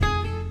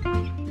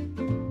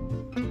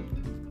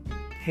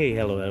Hey,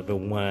 hello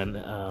everyone.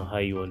 How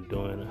you all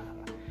doing?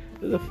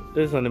 This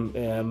is an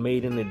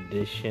maiden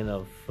edition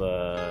of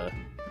the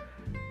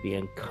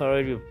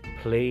Encourage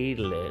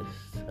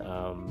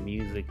playlist,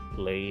 music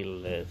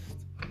playlist.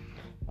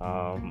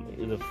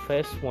 The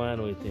first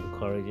one with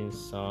encouraging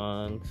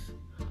songs,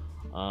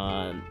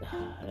 um,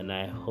 and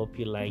I hope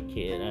you like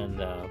it.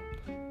 And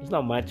it's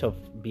not much of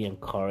the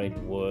encouraged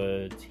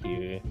words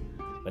here,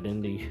 but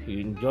then you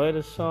enjoy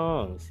the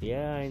songs.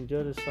 Yeah,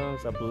 enjoy the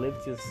songs.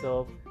 Uplift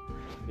yourself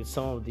with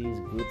some of these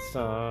good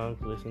songs,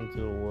 listen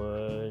to the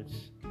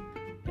words,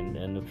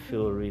 and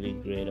feel really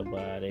great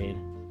about it.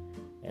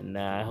 And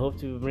I hope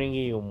to be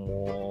bringing you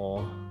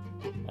more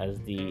as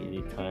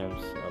the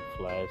times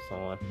flies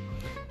on.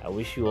 I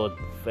wish you all the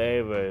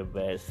very, very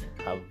best.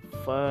 Have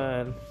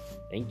fun.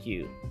 Thank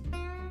you.